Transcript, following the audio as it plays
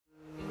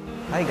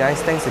Hi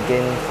guys, thanks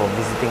again for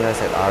visiting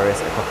us at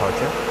RAS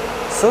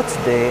Aquaculture. So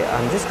today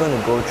I'm just going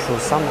to go through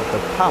some of the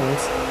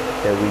pumps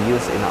that we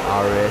use in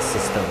our RAS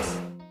systems.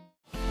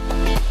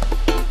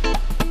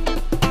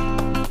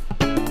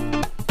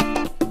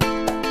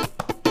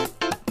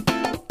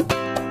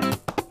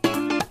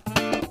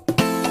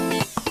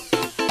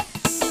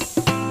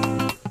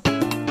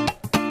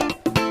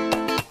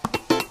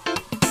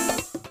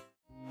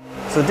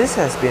 So this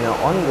has been an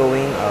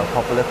ongoing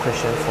popular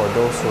question for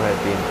those who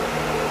have been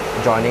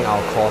joining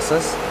our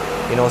courses.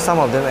 You know, some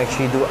of them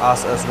actually do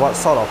ask us what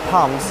sort of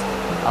pumps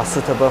are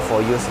suitable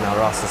for use in our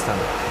RAS system.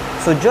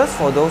 So just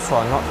for those who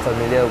are not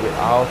familiar with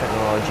our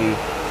technology,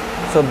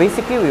 so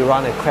basically we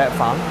run a crab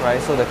farm, right?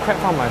 So the crab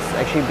farm is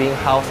actually being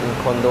housed in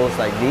condos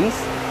like these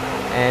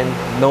and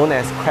known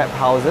as crab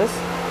houses,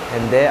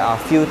 and they are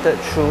filtered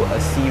through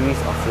a series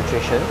of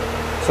filtration.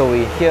 So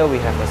here we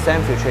have a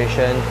SAM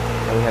filtration,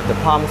 and we have the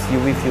pumps,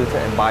 UV filter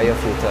and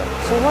biofilter.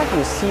 So what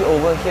you see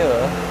over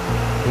here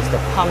is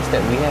the pumps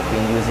that we have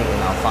been using in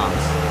our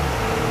farms.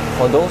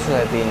 For those who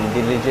have been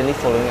diligently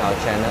following our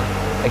channel,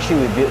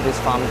 actually we built this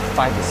farm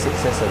 5 to 6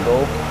 years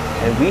ago,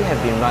 and we have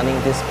been running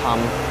this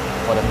pump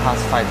for the past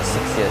 5 to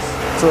 6 years.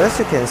 So as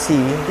you can see,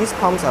 these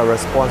pumps are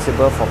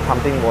responsible for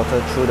pumping water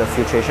through the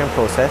filtration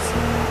process,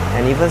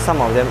 and even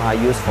some of them are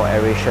used for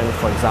aeration,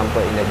 for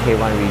example in the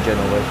K1 region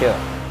over here.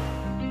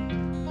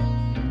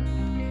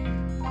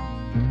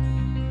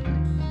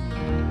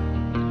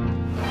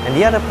 And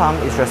the other pump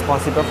is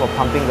responsible for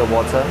pumping the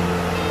water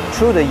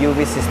through the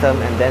UV system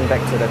and then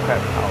back to the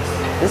crab house.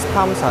 These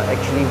pumps are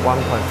actually 1.5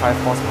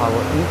 horsepower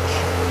each,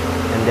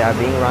 and they are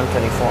being run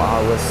 24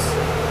 hours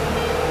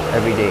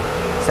every day,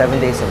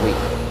 7 days a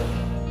week.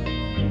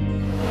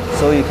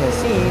 So you can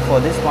see for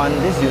this one,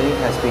 this unit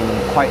has been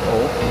quite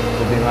old.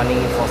 We've been running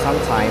it for some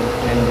time,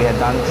 and we have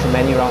done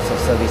many rounds of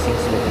servicing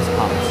with these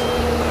pumps.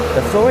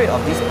 The flow rate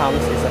of these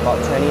pumps is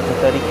about 20 to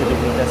 30 cubic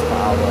meters per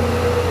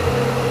hour.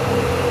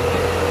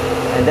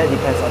 And that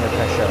depends on the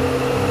pressure.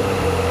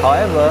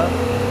 However,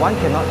 one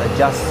cannot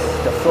adjust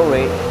the flow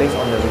rate based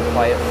on the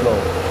required flow.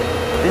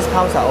 These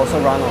pumps are also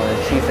run on a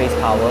 3-phase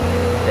power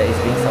that is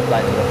being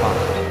supplied to the farm.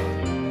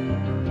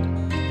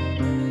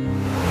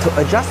 To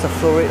adjust the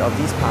flow rate of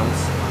these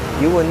pumps,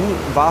 you will need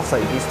valves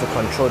like this to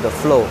control the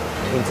flow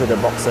into the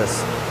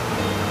boxes.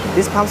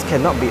 These pumps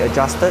cannot be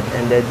adjusted,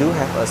 and they do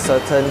have a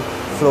certain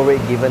flow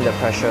rate given the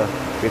pressure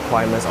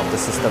requirements of the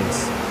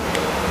systems.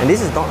 And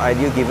this is not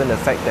ideal given the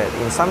fact that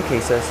in some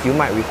cases you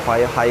might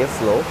require higher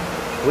flow,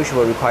 which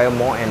will require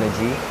more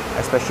energy,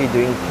 especially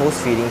during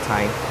post-feeding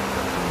time.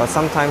 But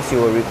sometimes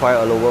you will require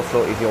a lower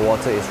flow if your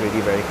water is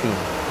really very clean.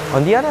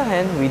 On the other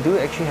hand, we do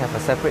actually have a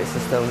separate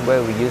system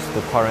where we use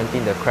to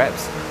quarantine the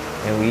crabs,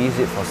 and we use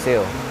it for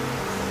sale.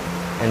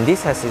 And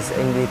this has its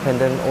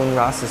independent own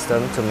RAS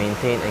system to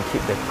maintain and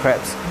keep the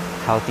crabs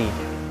healthy.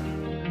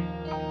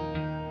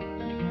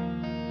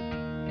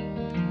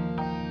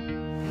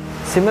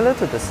 Similar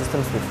to the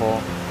systems before,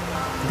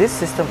 this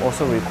system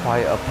also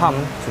requires a pump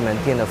to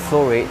maintain the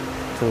flow rate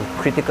to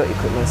critical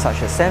equipment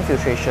such as SAM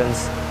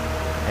filtrations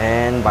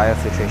and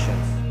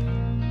biofiltrations.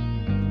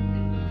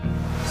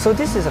 So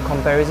this is a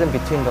comparison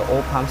between the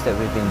old pumps that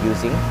we've been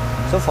using.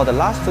 So for the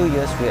last 2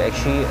 years, we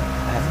actually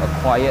have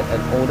acquired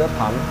an older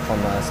pump from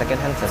a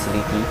second-hand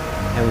facility,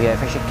 and we have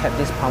actually kept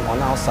this pump on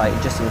our site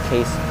just in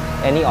case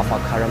any of our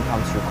current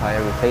pumps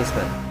require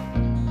replacement.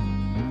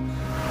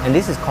 And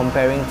this is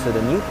comparing to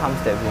the new pumps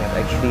that we have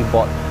actually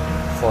bought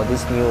for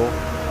this new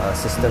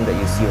system that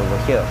you see over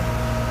here.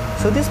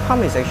 So this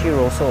pump is actually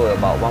also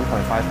about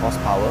 1.5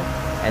 horsepower,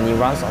 and it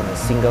runs on a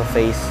single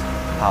phase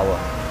power.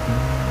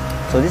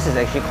 So this is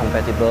actually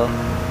compatible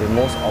with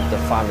most of the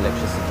farm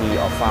electricity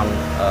or farm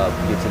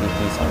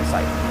utilities on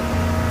site.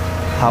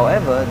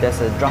 However,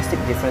 there's a drastic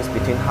difference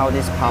between how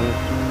this pump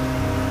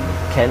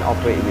can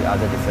operate with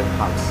other different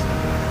pumps.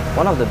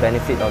 One of the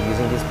benefits of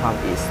using this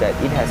pump is that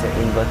it has an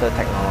inverter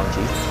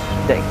technology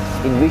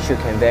in which you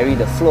can vary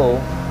the flow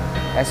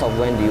as of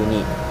when do you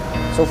need.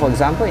 So for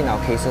example, in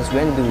our cases,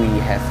 when do we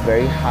have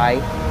very high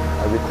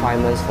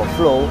requirements for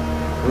flow,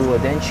 we will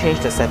then change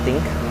the setting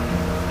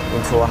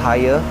into a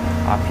higher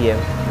RPM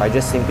by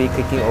just simply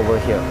clicking over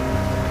here.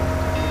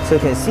 So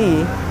you can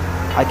see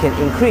I can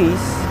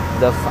increase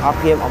the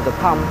RPM of the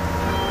pump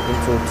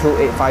into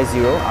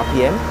 2850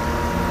 RPM.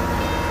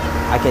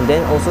 I can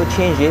then also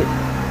change it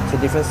to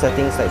different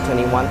settings like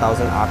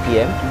 21,000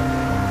 RPM,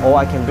 or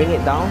I can bring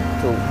it down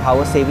to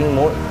power saving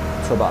mode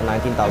to about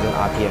 19,000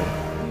 RPM.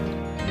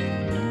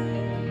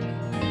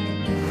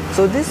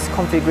 So this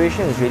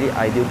configuration is really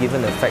ideal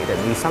given the fact that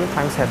we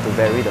sometimes have to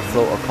vary the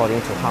flow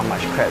according to how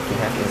much crabs we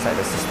have inside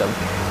the system.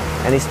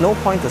 And it's no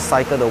point to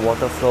cycle the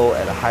water flow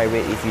at a high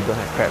rate if you don't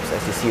have crabs,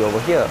 as you see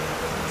over here.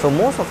 So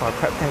most of our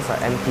crab tanks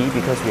are empty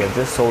because we have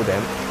just sold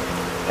them,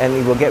 and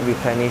it will get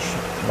replenished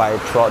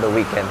throughout the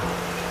weekend.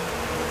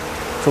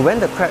 So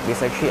when the crab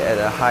is actually at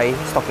a high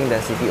stocking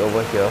density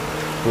over here,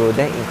 we will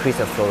then increase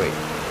the flow rate.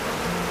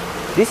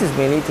 This is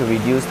mainly to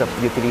reduce the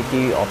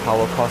utility or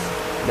power cost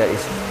that is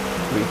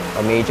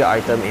a major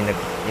item in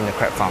the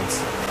crab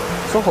farms.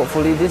 So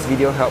hopefully this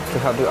video helps to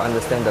help you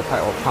understand the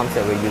type of pumps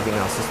that we're using in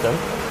our system.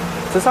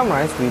 To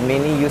summarize, we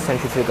mainly use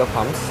centrifugal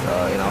pumps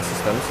in our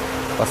systems,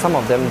 but some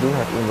of them do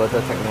have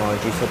inverter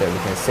technology so that we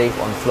can save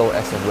on flow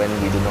as and when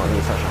we do not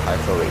need such a high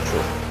flow rate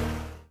through.